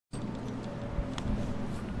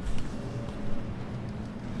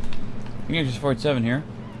Teenagers 47 here.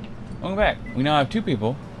 Welcome back. We now have 2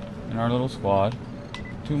 people in our little squad.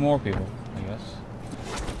 2 more people, I guess.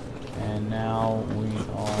 And now we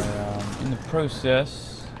are in the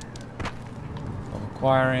process of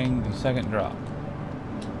acquiring the second drop.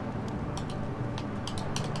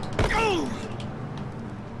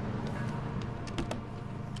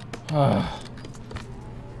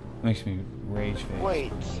 Makes me rage face.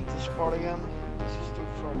 Wait, this part again? This is too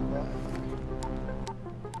far back.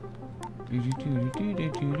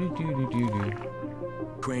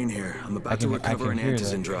 Crane here. I'm about to recover an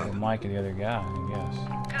Antizin drop. The mic of the other guy, I guess.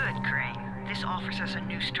 Good, Crane. This offers us a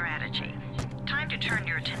new strategy. Time to turn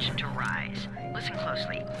your attention to Rise. Listen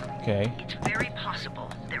closely. Okay. It's very possible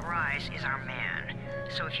that Rise is our man.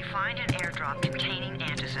 So if you find an airdrop containing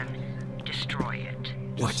Antizin, destroy it.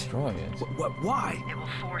 What? Destroy it. What? Why? It will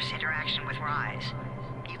force interaction with Rise.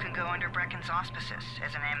 You can go under Brecken's auspices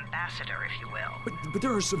as an ambassador, if you will. But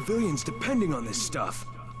there are civilians depending on this stuff.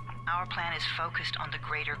 Our plan is focused on the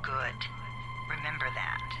greater good. Remember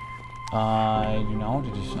that. You know, to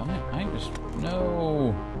do something. I just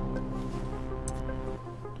no.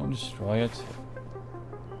 Don't destroy it.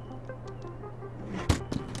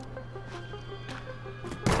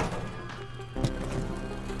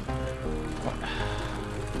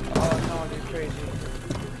 Oh no, you're crazy.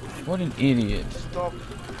 What an idiot. Stop.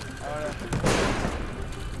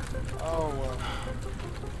 Oh well.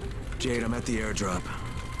 Jade, I'm at the airdrop.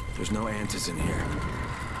 There's no Antizin here.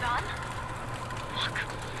 Done? Fuck.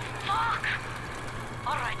 Fuck!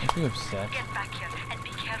 Alright. Don't be upset. Get back here and be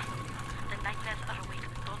careful. The nightmares are awake.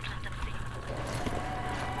 Don't let them see you.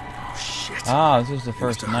 Oh shit. Ah, this is the They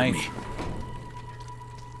first must have heard night. me.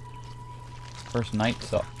 First night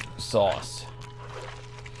sauce.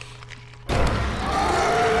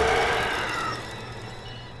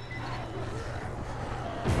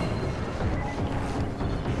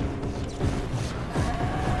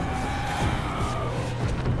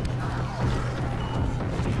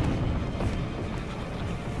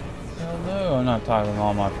 Hell no, I'm not toggling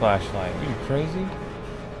on my flashlight. Are you crazy?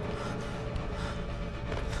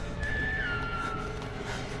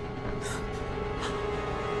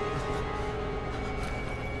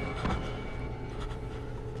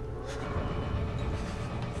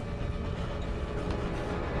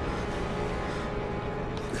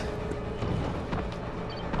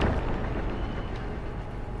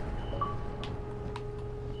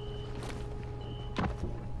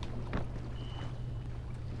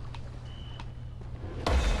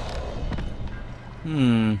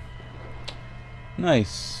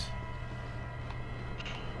 Nice.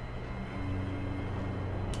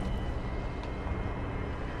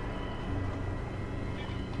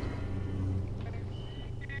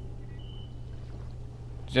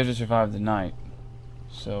 Judges survived the night,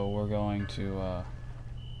 so we're going to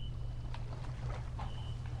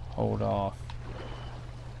hold off.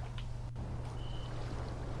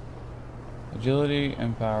 Agility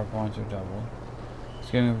and power points are doubled.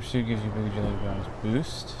 Scaling pursuit gives you a big agility bonus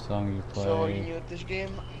boost as long as you play. So are you new to this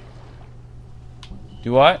game?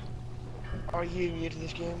 Do what? Are you new to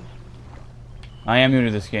this game? I am new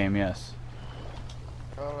to this game, yes.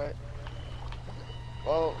 Alright.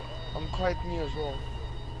 Well, I'm quite new as well.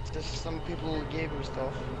 Just some people gave me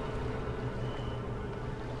stuff.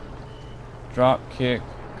 Drop kick,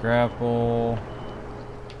 grapple,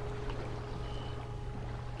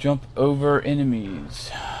 jump over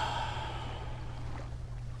enemies.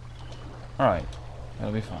 Alright,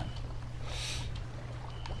 that'll be fine.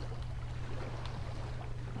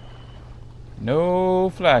 No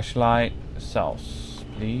flashlight sauce,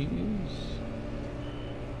 please.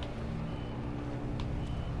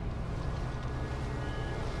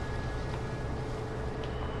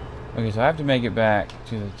 Okay, so I have to make it back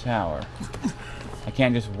to the tower. I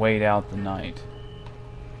can't just wait out the night.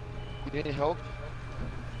 You need help?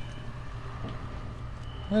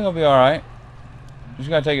 I think I'll be alright. Just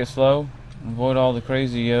gotta take it slow. Avoid all the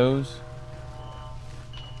crazy yo's.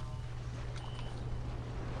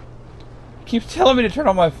 Keep telling me to turn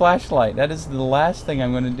on my flashlight. That is the last thing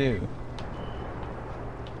I'm gonna do.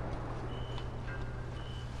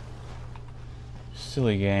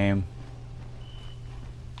 Silly game.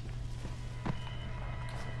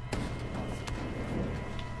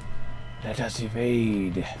 Let us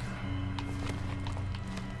evade.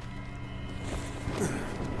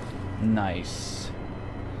 Nice.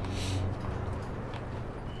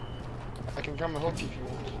 I can come and help you if you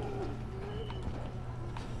want.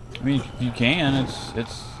 I mean, you can.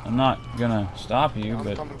 It's. I'm not gonna stop you,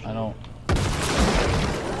 but I don't.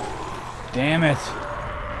 Damn it!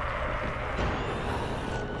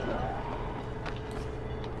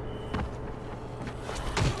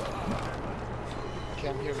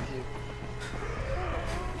 here with you.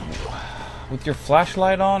 With your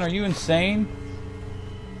flashlight on? Are you insane?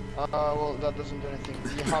 Well, that doesn't do anything.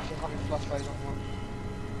 You have to have your flashlight on.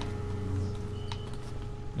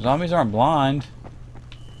 Zombies aren't blind.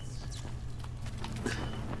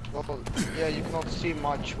 Well, yeah, you cannot see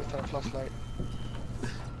much with a flashlight.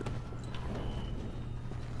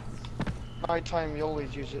 Nighttime, you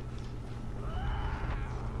always use it.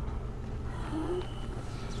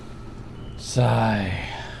 Sigh.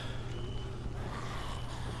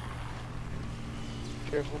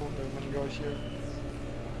 Careful, there are many guys here.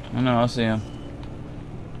 I know, I'll see him.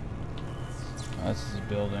 Oh, this is a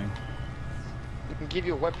building. I can give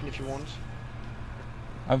you a weapon if you want.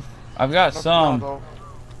 I've got Not some. now, though.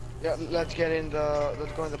 Yeah, let's go in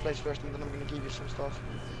the place first, and then I'm gonna give you some stuff.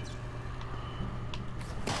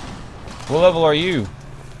 What level are you?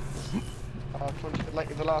 20,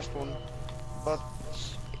 like the last one. But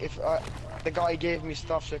if the guy gave me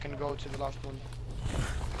stuff, so I can go to the last one.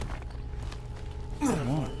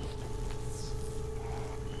 Oh.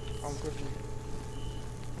 I'm quickly.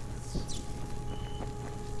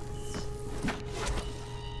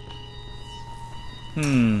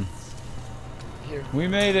 Here. We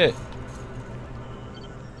made it.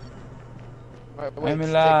 Right, wait, I'm take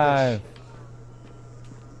alive.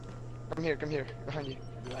 this. Come here, behind you.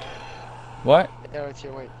 What? Yeah, right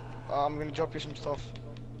here, wait. I'm gonna drop you some stuff.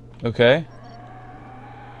 Okay.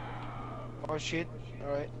 Oh shit,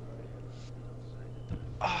 alright.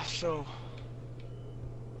 So...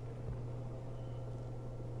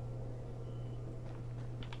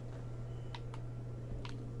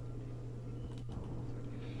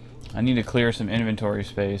 I need to clear some inventory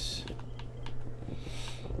space.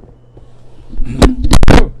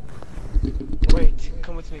 Wait,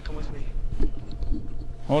 come with me.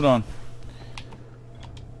 Hold on.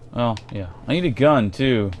 Oh, yeah. I need a gun,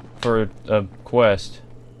 too, for a quest.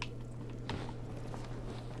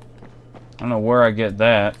 I don't know where I get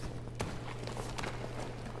that.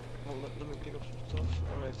 Well, let me pick up some stuff.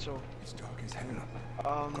 Alright, so... It's dark as hell.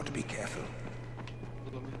 Got to be careful.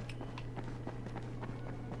 let me-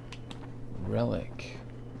 Relic.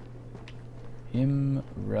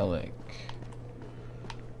 Relic.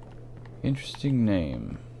 Interesting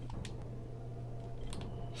name.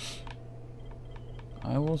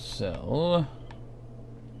 I will sell.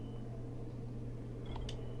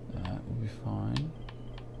 That will be fine.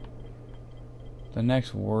 The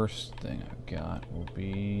next worst thing I've got will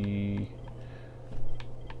be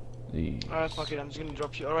these. Alright, fuck it, I'm just gonna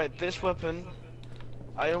drop you. Alright, this weapon,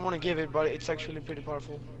 I don't want to give it, but it's actually pretty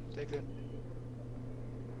powerful. Take it.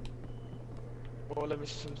 Oh, let me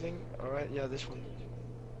see something. Alright, yeah, this one.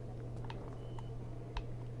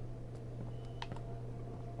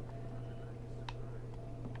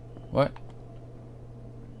 What?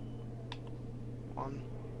 On.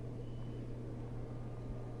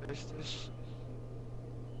 There's this.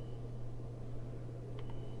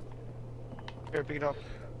 Here, pick it up.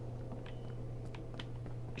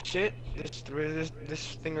 Shit,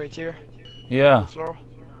 this thing right here. Yeah. On the floor.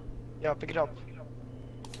 Yeah, pick it up.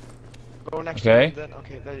 Go next Okay. to it, then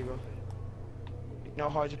okay, there you go. You know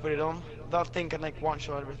how to put it on? That thing can like one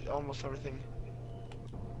shot almost everything.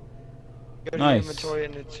 Go to your Nice. inventory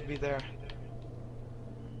and it should be there.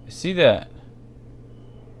 I see that.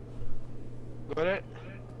 Got it?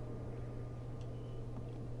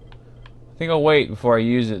 I think I'll wait before I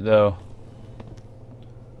use it though.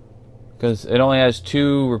 Because it only has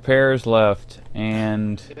 2 repairs left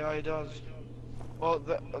and Yeah, it does. Well,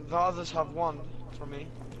 the others have one for me.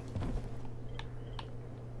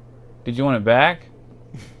 did you want it back?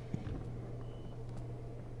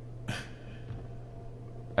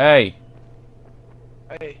 Hey,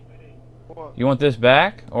 Hey. What? you want this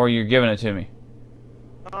back or you're giving it to me?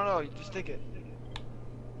 No, you just take it.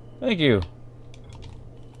 Thank you.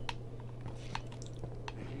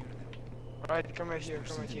 Alright, come right here,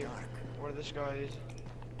 where this guy is.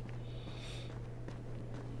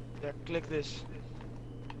 Yeah, click this.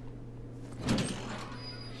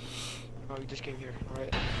 Oh, you just came here,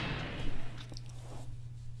 alright.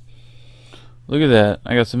 Look at that.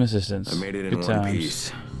 I got some assistance. I made it in Good one times.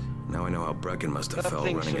 piece. Now I know how Brecken must have That felt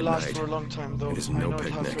thing running should at last night. for a long time though. It is I no know it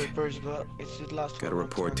has picnic. repairs, but it should last for Gotta a long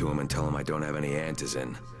report time. to him and tell him I don't have any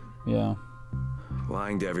antizin. Yeah.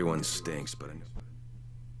 Lying to everyone stinks, but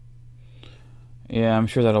Yeah, I'm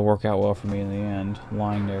sure that'll work out well for me in the end.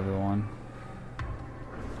 Lying to everyone.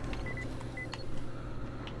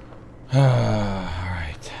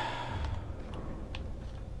 Alright.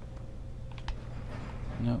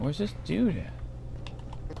 No, where's this dude at?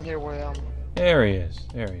 Here where I am. There he is.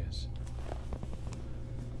 There he is.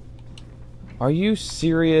 Are you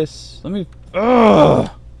serious? Let me... Ugh!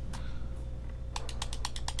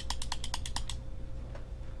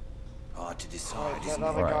 The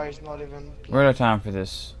other Right. guy is not even We're playing. out of time for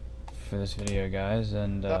this video, guys,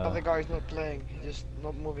 and The other guy is not playing. He's just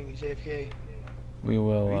not moving. He's AFK. we Have you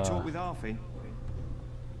will talked with Arfin?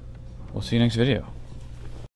 we'll see you next video.